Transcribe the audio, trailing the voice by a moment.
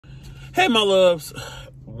Hey, my loves.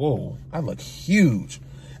 Whoa, I look huge.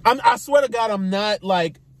 I swear to God, I'm not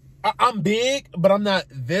like, I'm big, but I'm not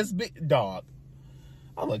this big. Dog,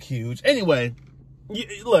 I look huge. Anyway,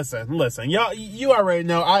 listen, y'all, you already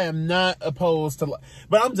know I am not opposed to,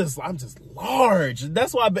 but I'm just large.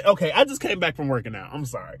 That's why okay, I just came back from working out. I'm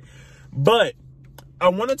sorry. But I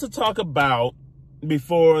wanted to talk about,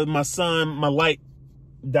 before my light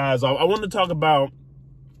dies off, I wanted to talk about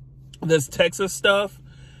this Texas stuff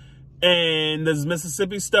and this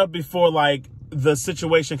Mississippi stuff before like the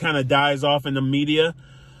situation kind of dies off in the media.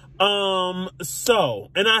 So,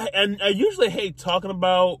 and I usually hate talking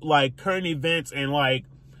about like current events and like,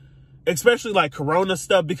 especially like Corona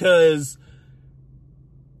stuff, because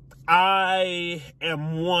I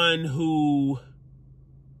am one who,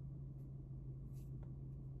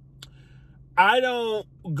 I don't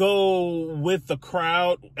go with the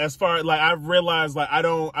crowd as far as like, I've realized like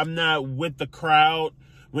I'm not with the crowd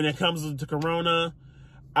when it comes to Corona.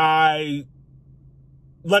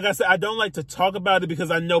 Like I said, I don't like to talk about it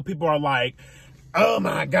because I know people are like, oh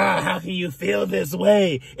my God, how can you feel this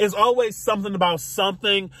way? It's always something about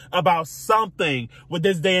something with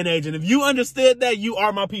this day and age. And if you understood that, you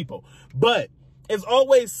are my people. But it's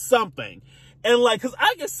always something. And like, cause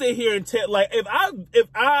I can sit here and tell, like, if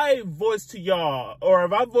I voice to y'all, or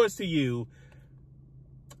if I voice to you,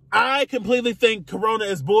 I completely think Corona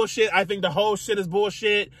is bullshit. I think the whole shit is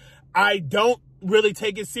bullshit. I don't really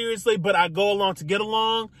take it seriously, but I go along to get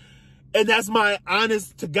along. And that's my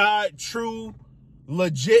honest to God, true,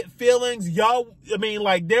 legit feelings. Y'all, I mean,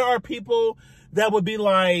 like, there are people that would be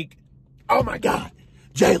like, oh my God,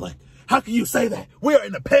 Jalen, how can you say that? We're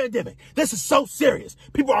in a pandemic. This is so serious.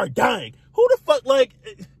 People are dying. Who the fuck, like,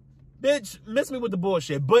 bitch, miss me with the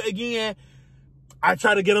bullshit. But again, I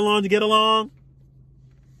try to get along to get along.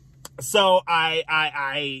 So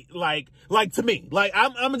I like to me, like,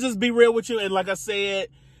 I'm gonna just be real with you. And like I said,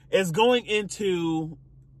 I'm going into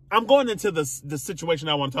the situation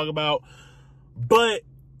I want to talk about. But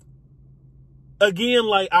again,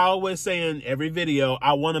 like I always say in every video,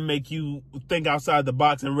 I want to make you think outside the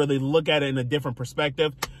box and really look at it in a different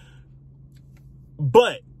perspective.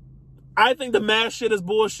 But I think the mask shit is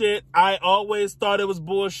bullshit. I always thought it was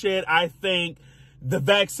bullshit. I think the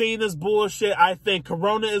vaccine is bullshit. I think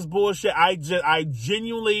Corona is bullshit. I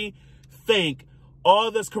genuinely think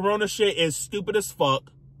all this Corona shit is stupid as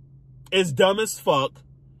fuck. It's dumb as fuck.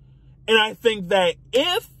 And I think that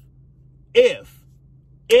if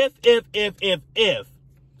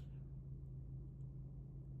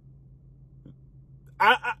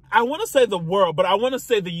I want to say the world, but I want to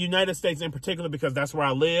say the United States in particular, because that's where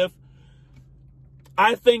I live.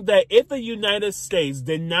 I think that if the United States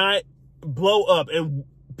did not blow up and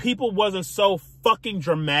people wasn't so fucking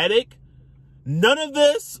dramatic, none of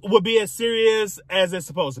this would be as serious as it's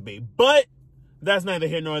supposed to be. But that's neither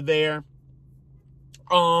here nor there.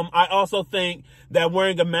 I also think that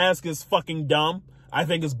wearing a mask is fucking dumb. I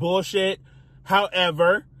think it's bullshit.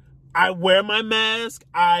 However, I wear my mask.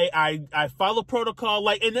 I follow protocol.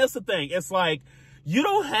 Like, and that's the thing. It's like, you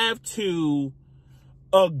don't have to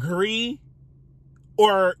agree,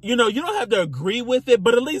 or, you know, you don't have to agree with it,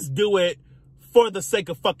 but at least do it for the sake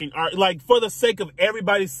of fucking art, like for the sake of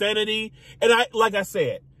everybody's sanity. And like I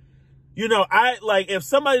said, you know, if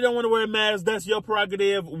somebody don't want to wear a mask, that's your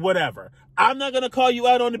prerogative, whatever. I'm not going to call you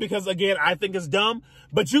out on it because, again, I think it's dumb,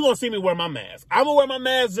 but you're going to see me wear my mask. I'm going to wear my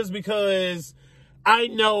mask just because I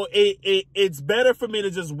know it's better for me to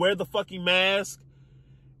just wear the fucking mask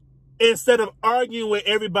instead of arguing with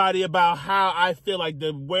everybody about how I feel like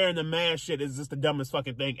the wearing the mask shit is just the dumbest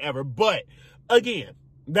fucking thing ever. But again,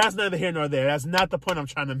 that's neither here nor there. That's not the point I'm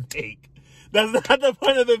trying to make. That's not the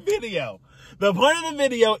point of the video. The point of the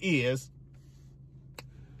video is,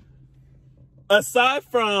 aside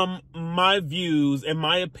from my views and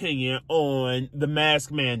my opinion on the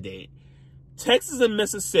mask mandate, Texas and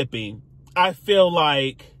Mississippi, I feel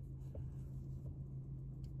like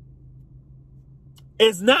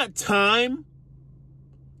it's not time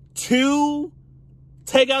to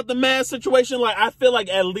take out the mask situation. Like, I feel like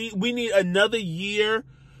at least we need another year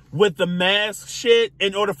with the mask shit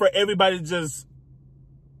in order for everybody to just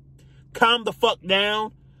calm the fuck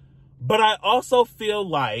down. But I also feel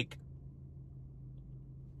like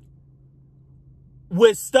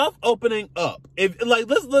with stuff opening up, if like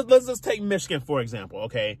let's just take Michigan for example,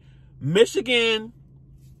 okay? Michigan,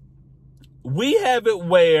 we have it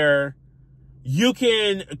where you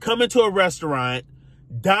can come into a restaurant,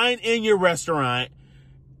 dine in your restaurant,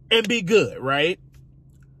 and be good, right?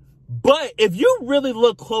 But if you really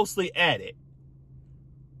look closely at it,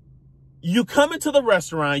 you come into the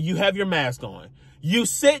restaurant, you have your mask on. You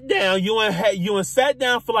sit down, you sat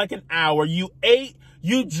down for like an hour, you ate,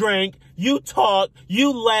 you drank, you talked,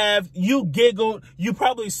 you laughed, you giggled, you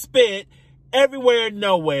probably spit everywhere and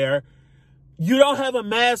nowhere. You don't have a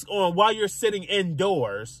mask on while you're sitting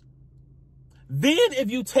indoors. Then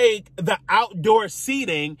if you take the outdoor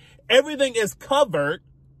seating, everything is covered.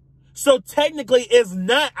 So technically it's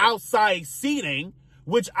not outside seating,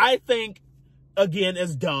 which I think, again,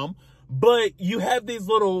 is dumb. But you have these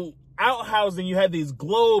little outhousing, you have these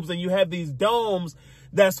globes, and you have these domes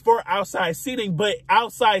that's for outside seating. But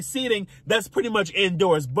outside seating, that's pretty much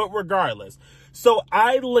indoors. But regardless. So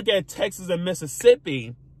I look at Texas and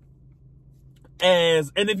Mississippi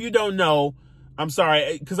as, and if you don't know, I'm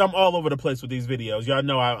sorry, because I'm all over the place with these videos. Y'all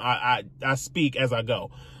know I speak as I go.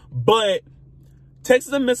 But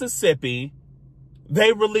Texas and Mississippi,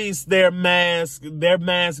 they released their mask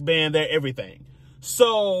ban, their everything.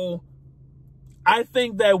 So I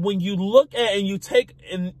think that when you look at and you take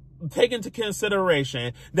into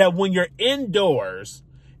consideration that when you're indoors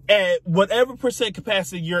at whatever percent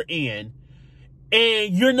capacity you're in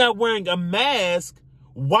and you're not wearing a mask,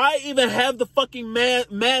 why even have the fucking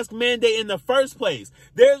mask mandate in the first place?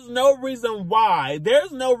 There's no reason why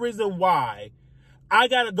I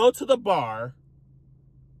gotta go to the bar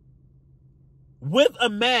with a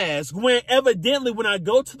mask when evidently when I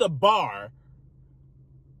go to the bar,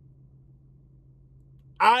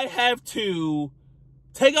 I have to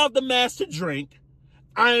take off the mask to drink.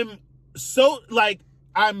 I'm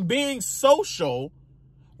being social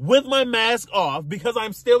with my mask off because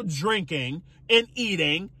I'm still drinking and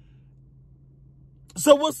eating.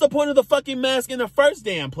 So what's the point of the fucking mask in the first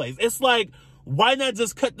damn place? It's like, why not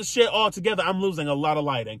just cut the shit all together? I'm losing a lot of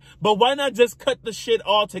lighting. But why not just cut the shit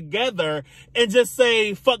all together and just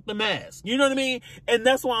say, fuck the mask? You know what I mean? And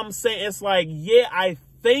that's why I'm saying, it's like, yeah, I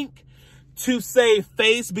think to save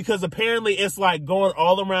face, because apparently it's like going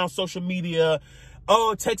all around social media.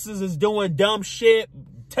 Oh, Texas is doing dumb shit.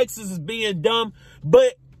 Texas is being dumb.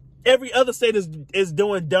 But every other state is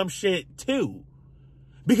doing dumb shit too.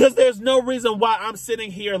 Because there's no reason why I'm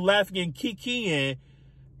sitting here laughing and kikiing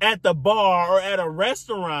at the bar or at a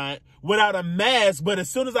restaurant without a mask, but as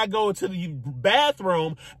soon as I go to the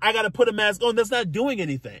bathroom, I got to put a mask on. That's not doing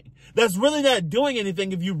anything. That's really not doing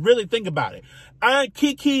anything if you really think about it. I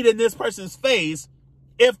kikied in this person's face.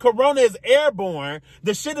 If corona is airborne,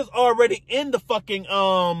 the shit is already in the fucking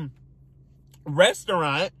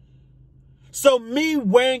restaurant. So me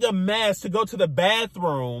wearing a mask to go to the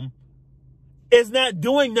bathroom is not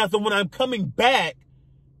doing nothing when I'm coming back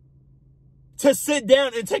to sit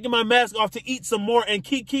down and taking my mask off to eat some more and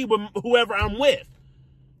kiki with whoever I'm with.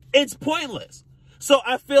 It's pointless. So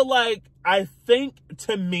I feel like, I think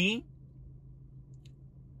to me,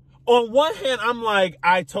 on one hand, I'm like,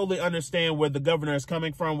 I totally understand where the governor is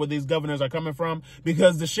coming from, where these governors are coming from,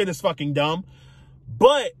 because the shit is fucking dumb.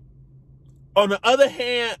 But on the other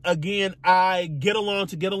hand, again, I get along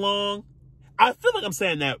to get along. I feel like I'm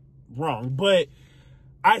saying that wrong, but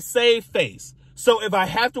I save face. So if I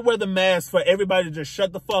have to wear the mask for everybody to just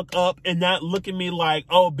shut the fuck up and not look at me like,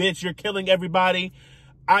 oh, bitch, you're killing everybody,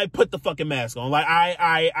 I put the fucking mask on. Like,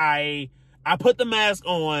 I put the mask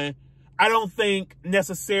on. I don't think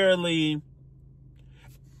necessarily,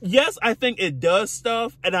 yes, I think it does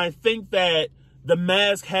stuff, and I think that the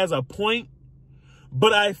mask has a point,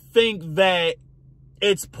 but I think that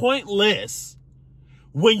it's pointless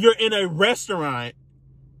when you're in a restaurant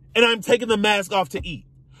and I'm taking the mask off to eat.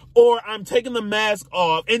 Or I'm taking the mask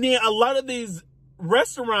off. And then a lot of these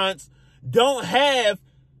restaurants don't have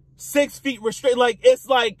 6 feet restrict. Like, it's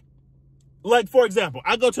like, for example,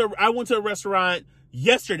 I went to a restaurant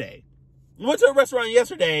yesterday.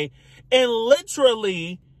 And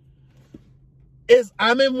literally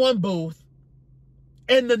I'm in one booth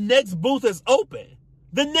and the next booth is open.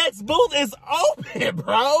 The next booth is open,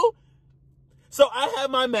 bro. So I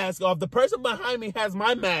have my mask off. The person behind me has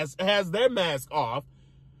their mask off.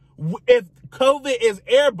 If COVID is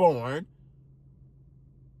airborne,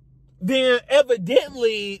 then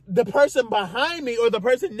evidently the person behind me or the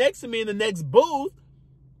person next to me in the next booth,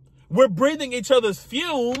 we're breathing each other's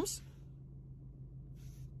fumes.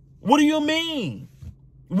 What do you mean?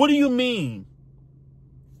 What do you mean?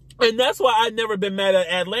 And that's why I've never been mad at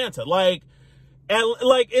Atlanta.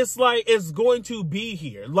 It's going to be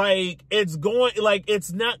here.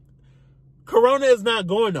 Corona is not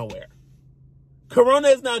going nowhere. Corona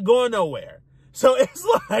is not going nowhere. So it's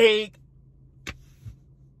like,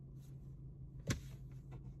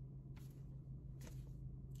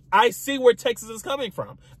 I see where Texas is coming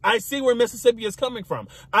from. I see where Mississippi is coming from.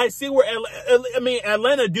 I see where,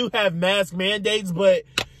 Atlanta do have mask mandates, but,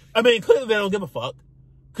 clearly they don't give a fuck.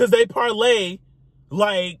 Because they parlay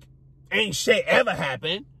like ain't shit ever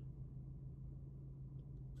happened.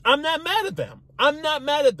 I'm not mad at them. I'm not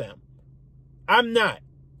mad at them. I'm not.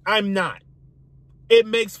 It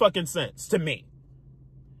makes fucking sense to me.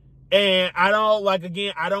 And I don't, like,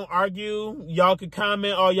 again, I don't argue. Y'all can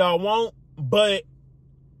comment all y'all want, but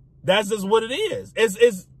that's just what it is.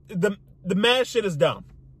 It's the mad shit is dumb.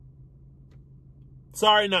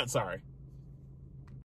 Sorry, not sorry.